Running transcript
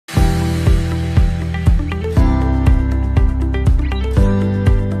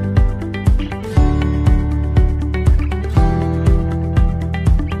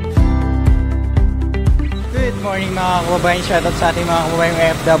mga kababayan, shoutout sa ating mga kababayan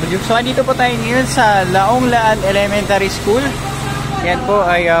OFW. So andito po tayo ngayon sa LAONG-LAAN Elementary School. Yan po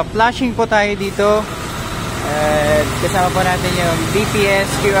ay flashing po tayo dito. At kasama po natin yung Dps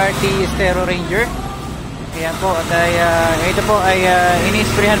Qrt Estero Ranger. Ayan po, at ito po ay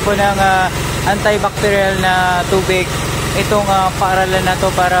inisprayan po ng antibacterial na tubig itong paaralan na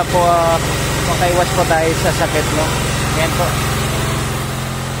to para po makaiwas po tayo sa sakit, no? Ayan po.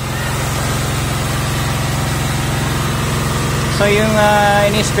 So yung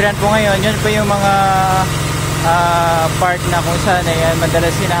inisprayan po ngayon, yun po yung mga part na kung saan ayan,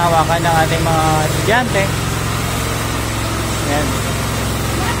 madalas hinahawakan ng ating mga estudyante. Ayan.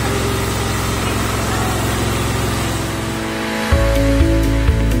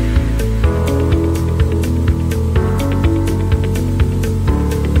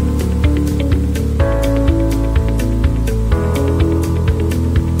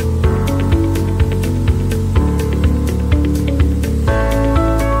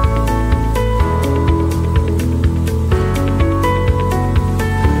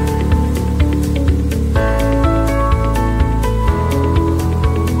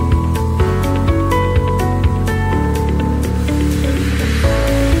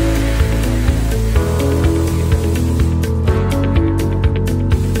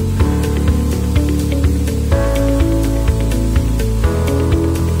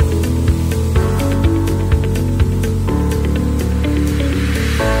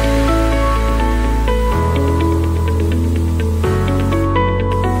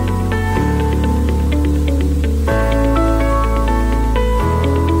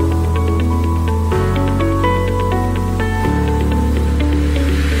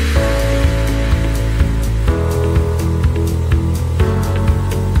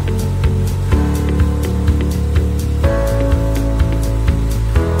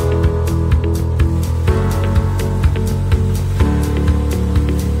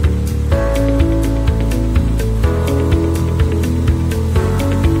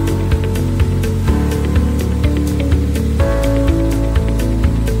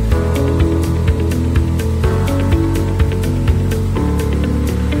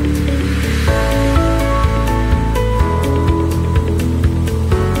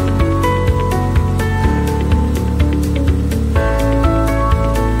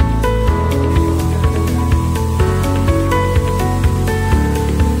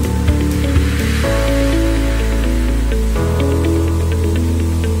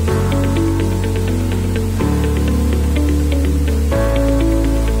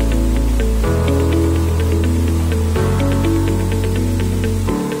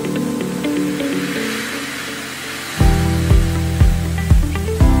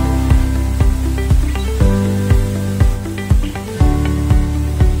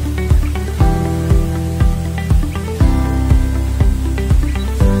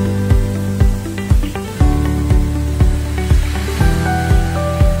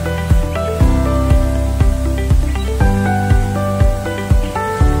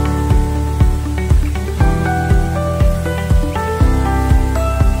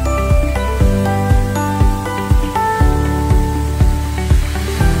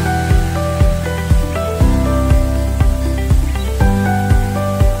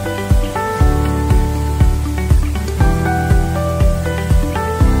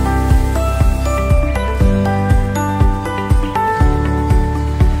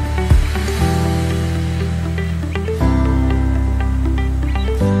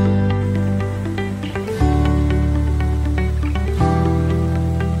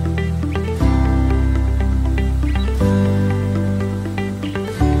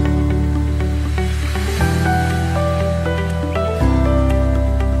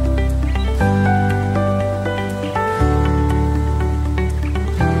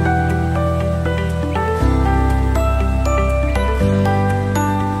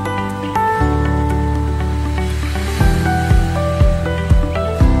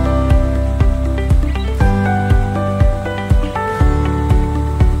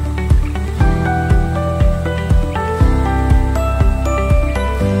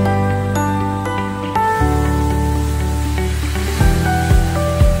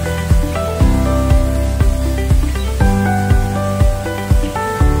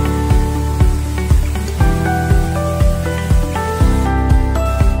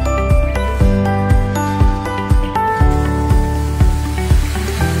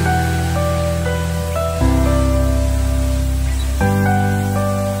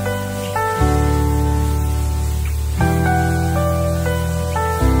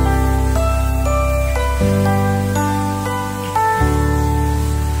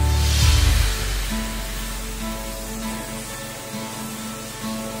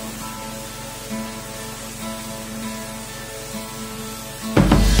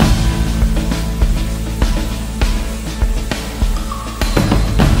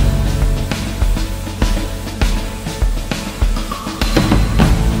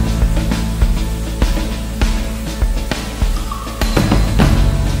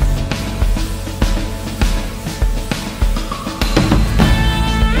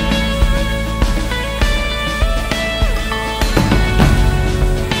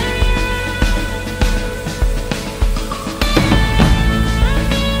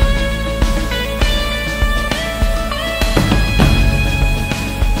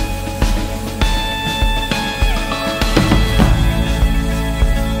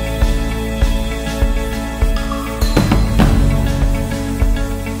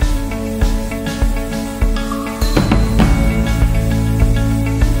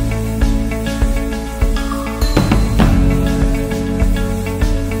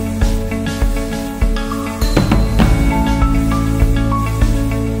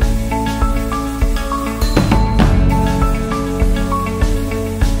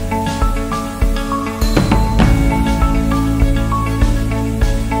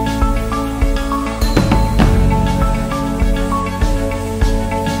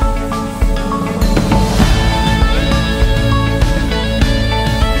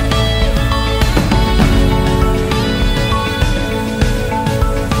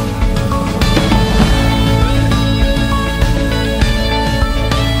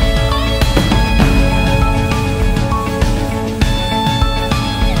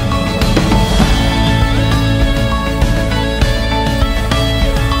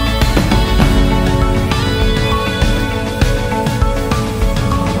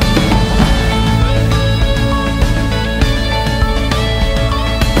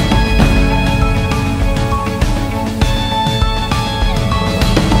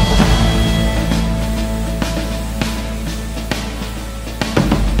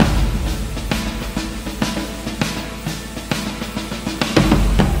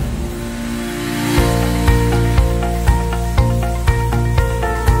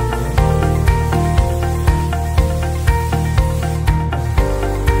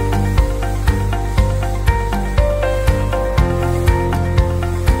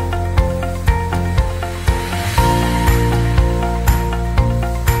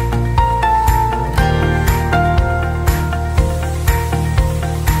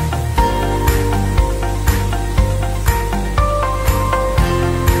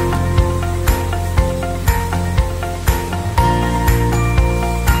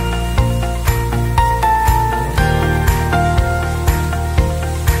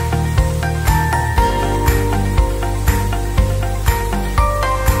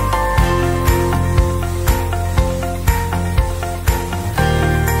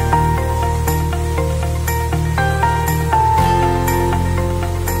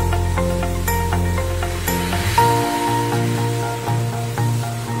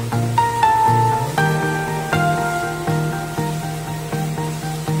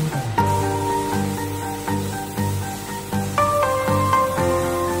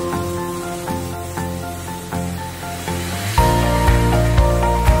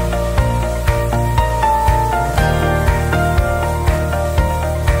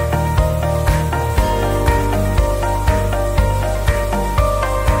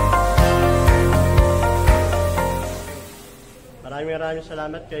 maraming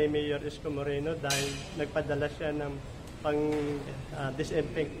salamat kay Mayor Isko Moreno dahil nagpadala siya ng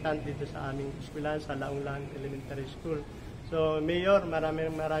disinfectant dito sa aming eskwelahan sa LAONG-LAAN Elementary School. So Mayor,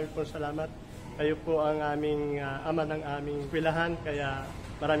 maraming po salamat. Kayo po ang aming ama ng aming eskwelahan, kaya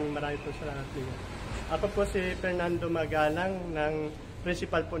maraming po salamat Mayor. Ako po si Fernando Magalang ng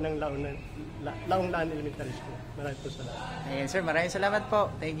principal po ng LAONG-LAAN Elementary School. Maraming po salamat. Ayan sir, maraming salamat po.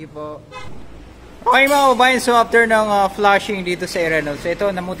 Thank you po. Okay mga kababayan, so after ng flushing dito sa Iranol, so ito,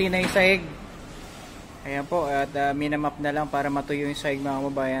 namuti na yung sahig. Ayan po, at minamap na lang para matuyo yung sahig mga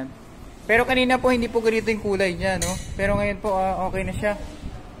kababayan. Pero kanina po, hindi po ganito yung kulay niya, no? Pero ngayon po, okay na siya.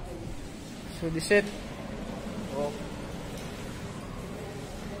 So this it. Oh.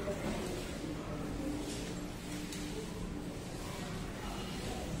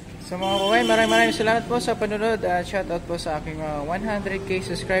 So mga kababayan, maraming salamat po sa panunod at shoutout po sa aking 100k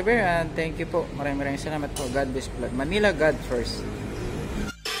subscriber and thank you po. Maraming salamat po. God bless Manila, God first.